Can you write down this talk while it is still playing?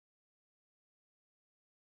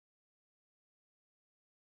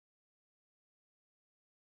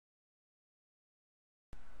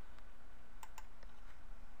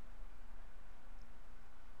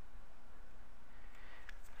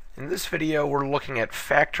In this video, we're looking at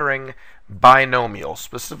factoring binomials,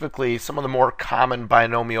 specifically some of the more common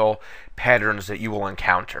binomial patterns that you will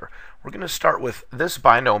encounter. We're going to start with this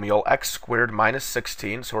binomial, x squared minus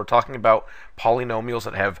 16. So we're talking about polynomials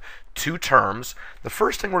that have two terms. The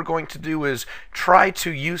first thing we're going to do is try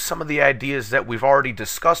to use some of the ideas that we've already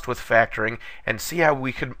discussed with factoring and see how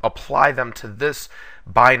we could apply them to this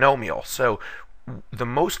binomial. So the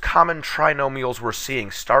most common trinomials we're seeing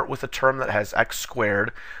start with a term that has x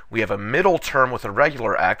squared. We have a middle term with a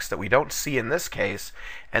regular x that we don't see in this case,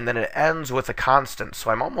 and then it ends with a constant. So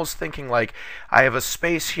I'm almost thinking like I have a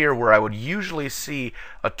space here where I would usually see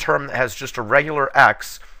a term that has just a regular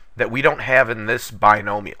x that we don't have in this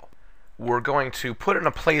binomial. We're going to put in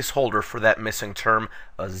a placeholder for that missing term,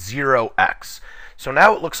 a 0x. So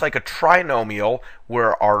now it looks like a trinomial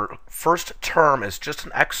where our first term is just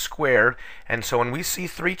an x squared, and so when we see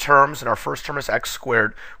three terms and our first term is x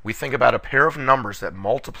squared, we think about a pair of numbers that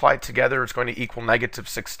multiplied together is going to equal negative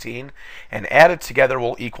 16, and added together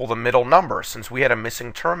will equal the middle number. Since we had a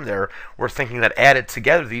missing term there, we're thinking that added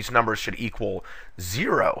together these numbers should equal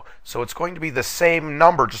 0. So it's going to be the same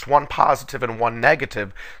number, just one positive and one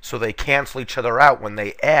negative, so they cancel each other out. When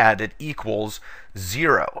they add, it equals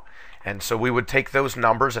 0. And so we would take those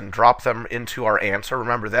numbers and drop them into our answer.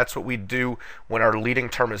 Remember, that's what we do when our leading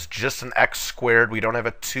term is just an x squared. We don't have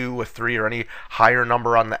a 2, a 3, or any higher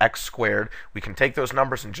number on the x squared. We can take those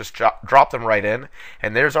numbers and just drop them right in.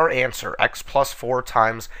 And there's our answer, x plus 4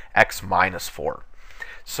 times x minus 4.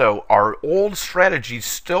 So our old strategies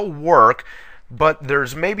still work, but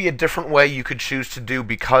there's maybe a different way you could choose to do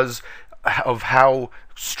because of how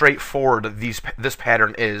straightforward this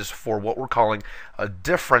pattern is for what we're calling a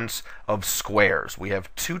difference of squares. We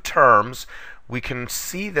have two terms. We can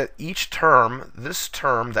see that each term, this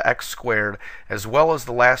term, the x squared, as well as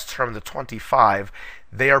the last term, the 25,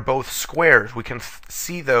 they are both squares. We can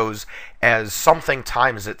see those as something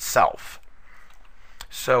times itself.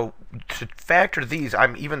 So to factor these,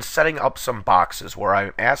 I'm even setting up some boxes where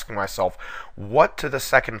I'm asking myself what to the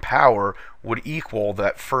second power would equal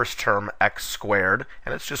that first term x squared,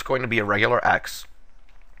 and it's just going to be a regular x.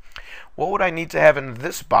 What would I need to have in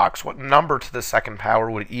this box? What number to the second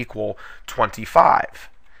power would equal 25?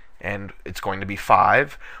 And it's going to be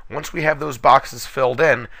 5. Once we have those boxes filled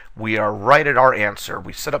in, we are right at our answer.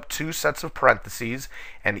 We set up two sets of parentheses,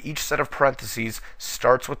 and each set of parentheses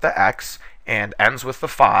starts with the x and ends with the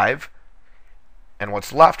 5. And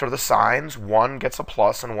what's left are the signs. One gets a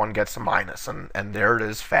plus and one gets a minus, and there it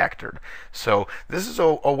is factored. So this is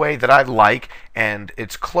a way that I like, and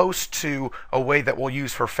it's close to a way that we'll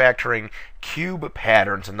use for factoring cube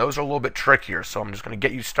patterns, and those are a little bit trickier. So I'm just going to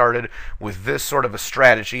get you started with this sort of a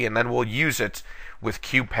strategy, and then we'll use it with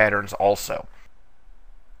cube patterns also.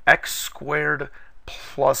 X squared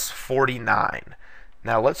plus 49.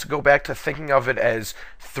 Now let's go back to thinking of it as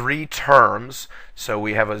three terms. So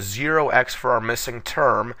we have a 0x for our missing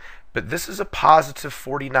term, but this is a positive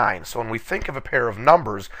 49. So when we think of a pair of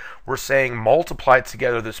numbers, we're saying multiplied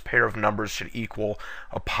together this pair of numbers should equal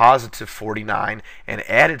a positive 49, and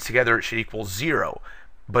added together it should equal 0.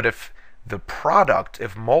 But if the product,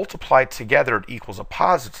 if multiplied together it equals a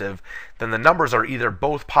positive, then the numbers are either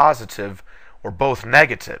both positive or both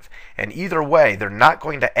negative. And either way, they're not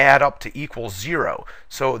going to add up to equal 0.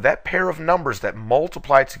 So that pair of numbers that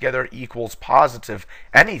multiply together equals positive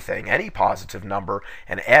anything, any positive number,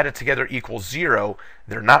 and added together equals 0,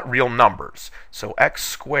 they're not real numbers. So x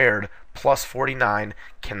squared plus 49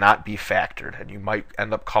 cannot be factored. And you might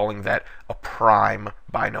end up calling that a prime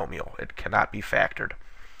binomial. It cannot be factored.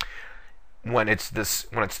 When it's the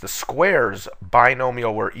squares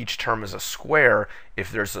binomial where each term is a square,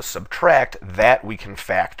 if there's a subtract, that we can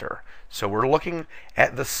factor. So we're looking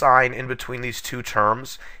at the sign in between these two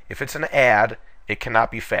terms. If it's an add, it cannot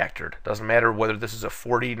be factored. Doesn't matter whether this is a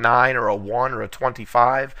 49 or a 1 or a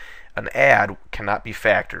 25, an add cannot be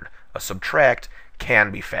factored. A subtract can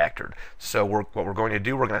be factored. So what we're going to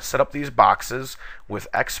do, we're going to set up these boxes with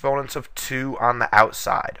exponents of 2 on the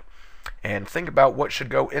outside. And think about what should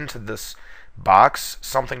go into this box.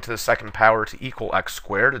 Something to the second power to equal x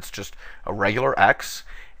squared. It's just a regular x.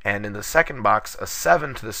 And in the second box, a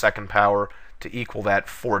 7 to the second power to equal that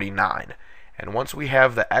 49. And once we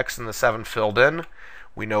have the x and the 7 filled in,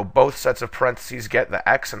 we know both sets of parentheses get the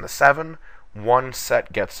x and the 7. One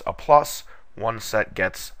set gets a plus, one set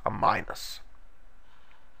gets a minus.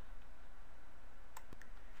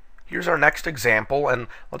 Here's our next example, and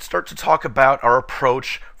let's start to talk about our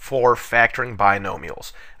approach for factoring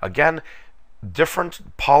binomials. Again,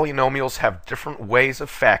 different polynomials have different ways of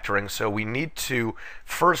factoring, so we need to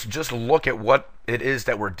first just look at what it is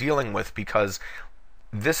that we're dealing with, because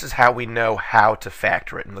this is how we know how to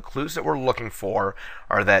factor it. And the clues that we're looking for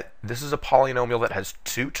are that this is a polynomial that has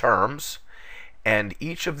two terms, and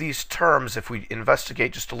each of these terms, if we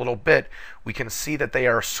investigate just a little bit, we can see that they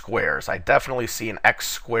are squares. I definitely see an x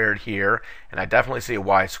squared here, and I definitely see a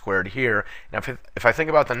y squared here. Now if I think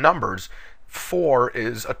about the numbers, 4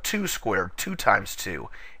 is a 2 squared, 2 times 2,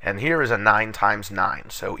 and here is a 9 times 9.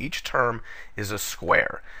 So each term is a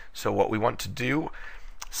square. So what we want to do,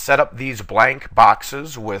 set up these blank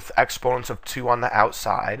boxes with exponents of 2 on the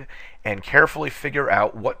outside, and carefully figure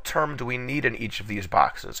out what term do we need in each of these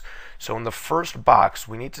boxes. So in the first box,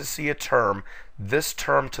 we need to see a term. This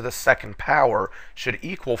term to the second power should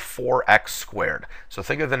equal 4x squared. So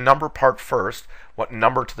think of the number part first. What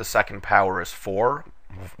number to the second power is 4?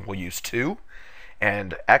 We'll use 2.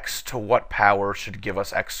 And x to what power should give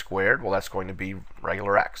us x squared? Well, that's going to be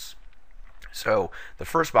regular x. So the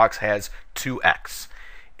first box has 2x.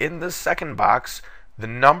 In this second box, the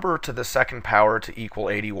number to the second power to equal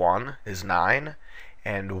 81 is 9,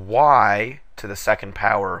 and y to the second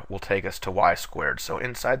power will take us to y squared. So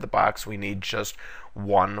inside the box, we need just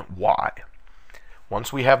one y.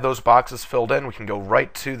 Once we have those boxes filled in, we can go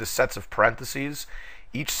right to the sets of parentheses.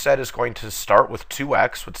 Each set is going to start with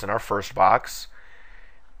 2x, what's in our first box.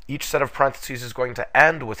 Each set of parentheses is going to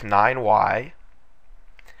end with 9y.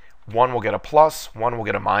 One will get a plus, one will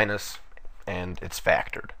get a minus, and it's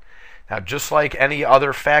factored. Now, just like any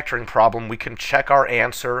other factoring problem, we can check our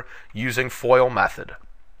answer using FOIL method.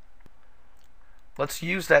 Let's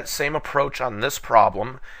use that same approach on this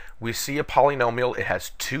problem. We see a polynomial. It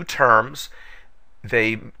has two terms.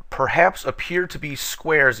 They perhaps appear to be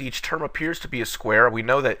squares. Each term appears to be a square. We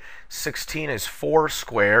know that 16 is 4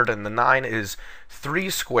 squared and the 9 is 3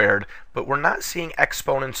 squared, but we're not seeing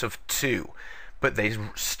exponents of 2. But they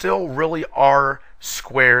still really are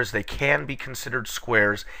squares. They can be considered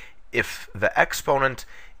squares if the exponent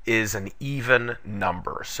is an even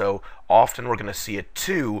number. So often we're going to see a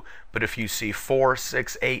 2, but if you see 4,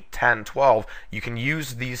 6, 8, 10, 12, you can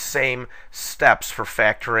use these same steps for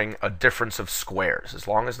factoring a difference of squares, as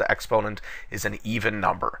long as the exponent is an even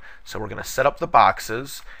number. So we're going to set up the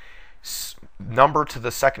boxes. Number to the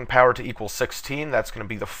second power to equal 16, that's going to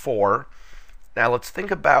be the 4. Now let's think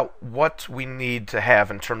about what we need to have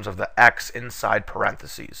in terms of the x inside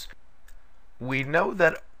parentheses. We know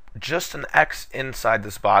that just an x inside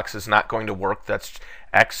this box is not going to work. That's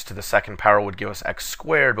x to the second power would give us x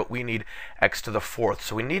squared, but we need x to the fourth.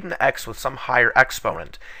 So we need an x with some higher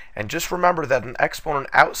exponent. And just remember that an exponent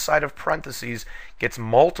outside of parentheses gets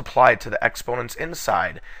multiplied to the exponents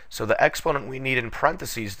inside. So the exponent we need in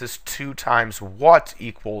parentheses, this 2 times what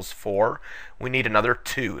equals 4, we need another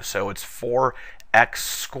 2. So it's 4x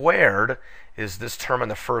squared is this term in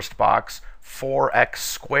the first box. 4x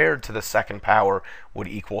squared to the second power would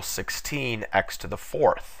equal 16x to the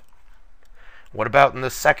fourth. What about in the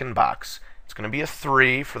second box? It's going to be a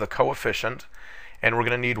 3 for the coefficient, and we're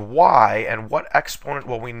going to need y, and what exponent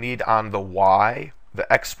will we need on the y?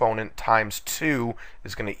 The exponent times 2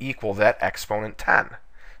 is going to equal that exponent 10.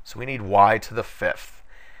 So we need y to the fifth.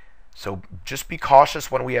 So just be cautious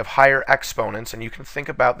when we have higher exponents, and you can think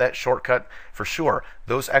about that shortcut for sure.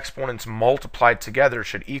 Those exponents multiplied together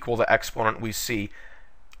should equal the exponent we see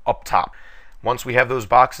up top. Once we have those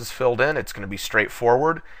boxes filled in, it's going to be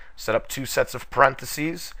straightforward. Set up 2 sets of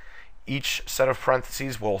parentheses. Each set of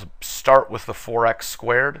parentheses will start with the 4x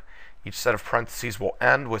squared. Each set of parentheses will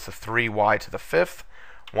end with the 3y to the fifth.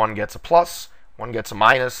 One gets a plus, one gets a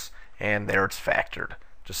minus, and there it's factored.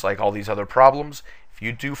 Just like all these other problems, if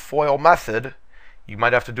you do FOIL method, you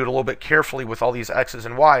might have to do it a little bit carefully with all these x's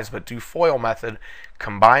and y's, but do FOIL method,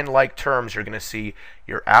 combine like terms, you're going to see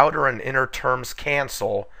your outer and inner terms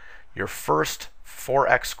cancel. Your first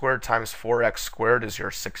 4x squared times 4x squared is your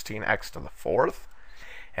 16x to the fourth,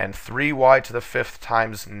 and 3y to the fifth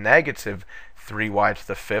times negative 3y to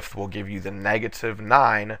the fifth will give you the negative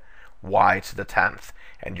 9y to the 10th,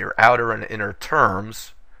 and your outer and inner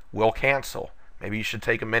terms will cancel. Maybe you should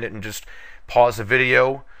take a minute and just pause the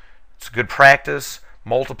video. It's good practice.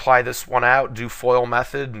 Multiply this one out, do FOIL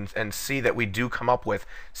method, and see that we do come up with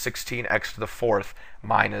 16x to the fourth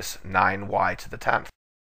minus 9y to the 10th.